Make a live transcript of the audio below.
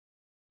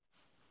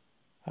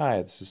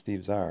Hi, this is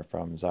Szara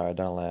from Szara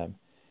Dental Lab.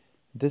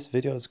 This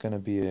video is going to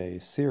be a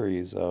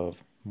series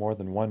of more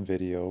than one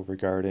video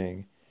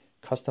regarding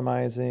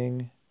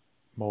customizing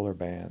molar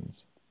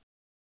bands.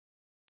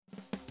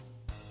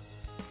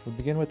 We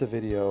begin with the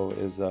video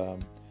is,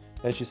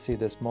 as you see,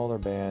 this molar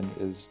band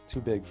is too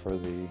big for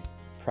the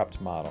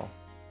prepped model,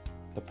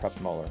 the prepped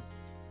molar.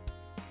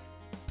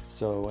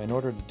 So in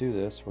order to do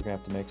this, we're going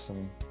to have to make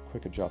some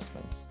quick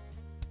adjustments.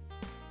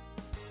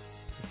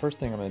 The first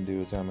thing I'm going to do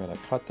is I'm going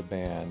to cut the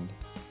band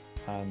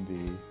on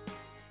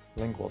the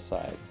lingual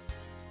side.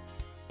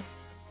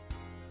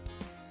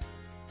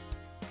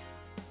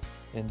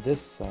 In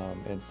this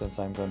instance,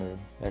 I'm going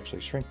to actually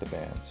shrink the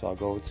band. So I'll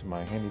go to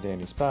my handy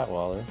dandy spot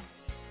welder,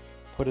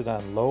 put it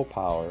on low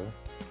power,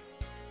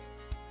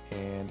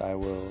 and I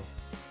will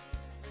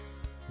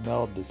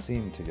meld the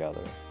seam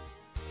together.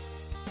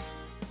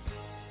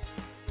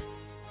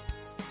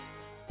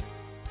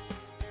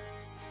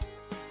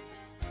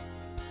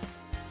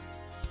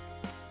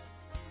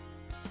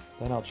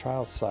 Then I'll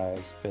trial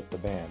size fit the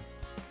band.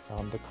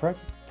 The correct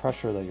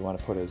pressure that you want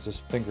to put is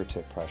just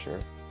fingertip pressure.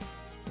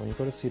 When you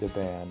go to seat a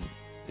band,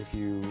 if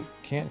you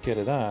can't get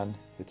it on,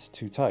 it's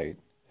too tight.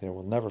 It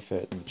will never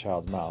fit in the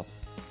child's mouth.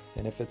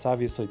 And if it's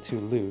obviously too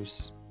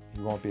loose,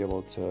 you won't be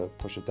able to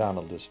push it down,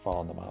 it'll just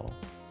fall in the model.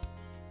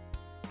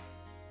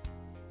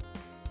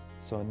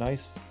 So a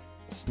nice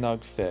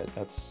snug fit,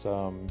 that's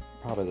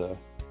probably the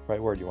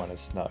right word you want is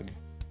snug.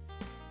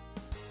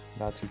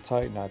 Not too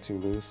tight, not too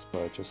loose,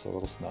 but just a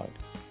little snug.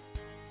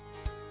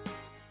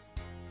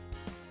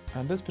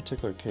 On this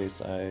particular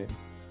case, I'm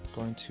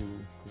going to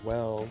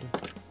weld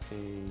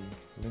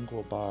a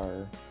lingual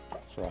bar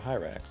for a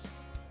Hyrax.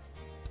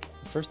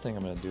 The first thing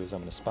I'm going to do is I'm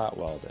going to spot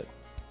weld it.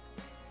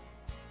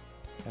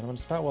 And I'm going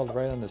to spot weld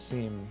right on the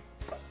seam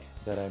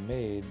that I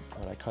made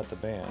when I cut the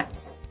band.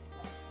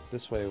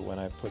 This way, when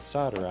I put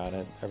solder on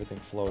it, everything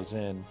flows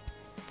in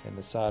and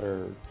the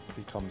solder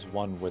becomes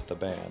one with the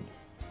band,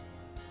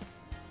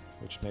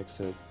 which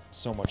makes it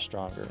so much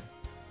stronger.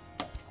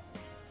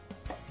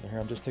 And here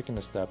I'm just taking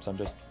the steps. I'm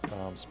just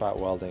spot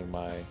welding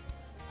my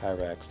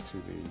Hyrax to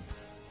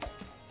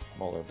the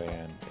molar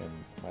band in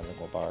my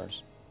lingual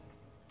bars.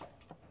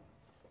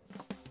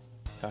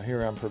 Now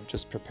here I'm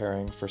just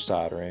preparing for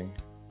soldering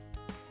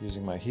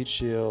using my heat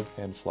shield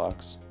and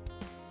flux.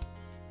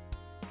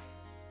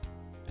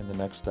 And the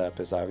next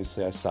step is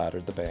obviously I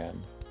soldered the band.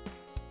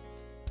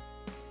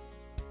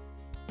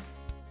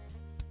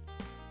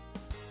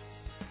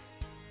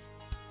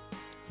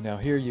 Now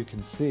here you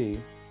can see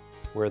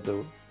where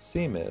the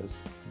seam is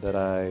that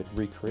I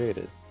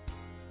recreated.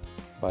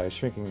 By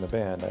shrinking the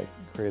band, I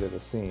created a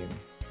seam.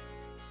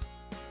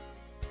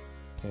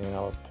 And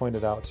I'll point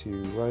it out to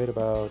you right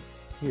about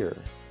here,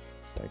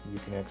 so you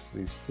can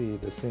actually see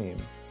the seam.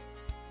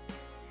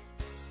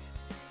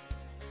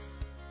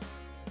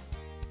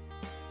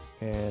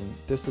 And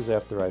this is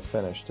after I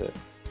finished it.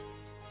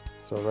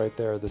 So right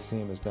there, the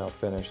seam is now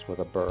finished with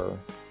a burr,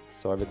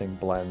 so everything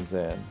blends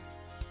in.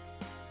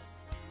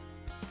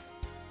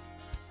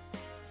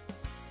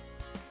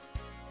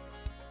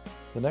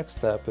 The next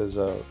step is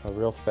a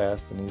real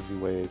fast and easy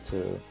way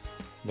to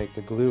make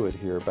the glue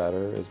adhere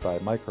better is by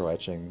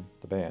micro-etching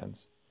the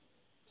bands.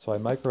 So I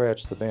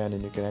micro-etch the band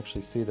and you can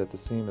actually see that the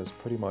seam is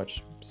pretty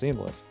much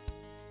seamless.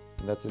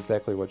 And that's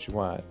exactly what you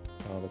want.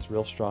 It's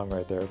real strong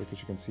right there because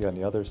you can see on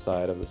the other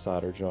side of the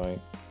solder joint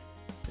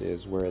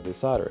is where the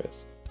solder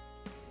is.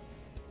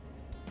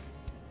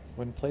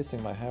 When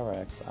placing my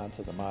Hyrax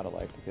onto the model,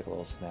 I like to get a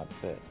little snap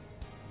fit.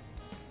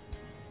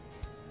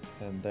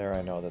 And there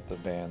I know that the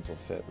bands will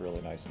fit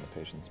really nice in the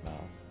patient's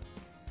mouth.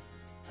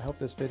 I hope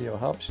this video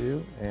helps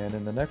you, and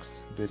in the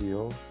next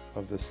video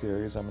of this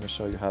series I'm going to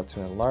show you how to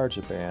enlarge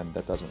a band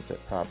that doesn't fit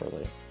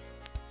properly.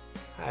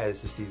 Hi,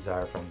 this is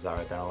Szara from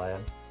Szara Dental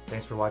Lab.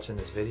 Thanks for watching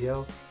this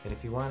video, and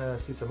if you want to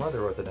see some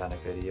other orthodontic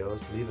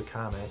videos, leave a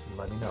comment and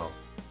let me know.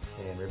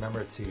 And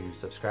remember to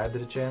subscribe to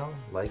the channel,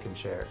 like and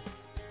share.